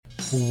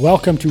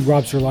Welcome to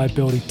Rob's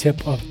Reliability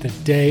Tip of the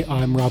Day.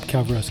 I'm Rob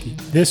Kavrowski.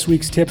 This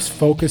week's tips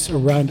focus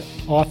around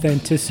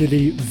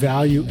authenticity,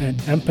 value,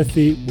 and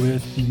empathy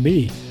with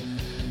me.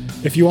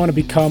 If you want to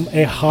become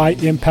a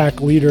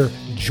high-impact leader,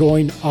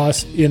 join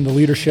us in the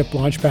Leadership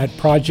Launchpad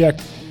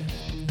project.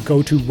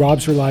 Go to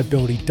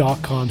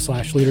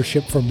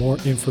robsreliability.com/leadership for more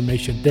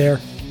information there.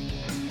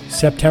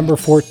 September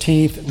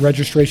 14th,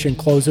 registration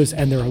closes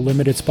and there are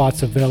limited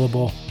spots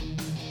available.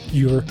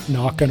 You're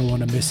not going to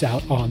want to miss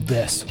out on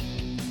this.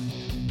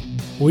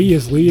 We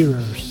as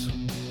leaders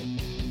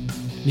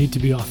need to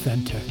be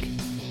authentic.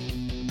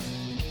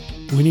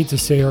 We need to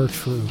say our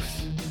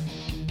truth.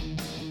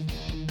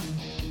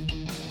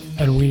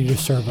 And we need to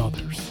serve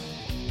others.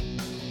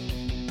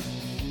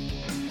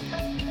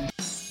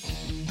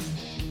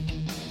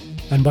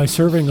 And by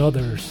serving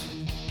others,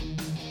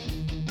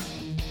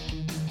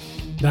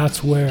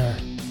 that's where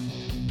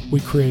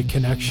we create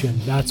connection.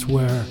 That's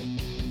where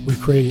we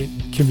create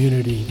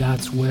community.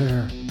 That's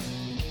where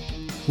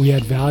we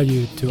add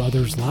value to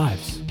others'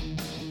 lives.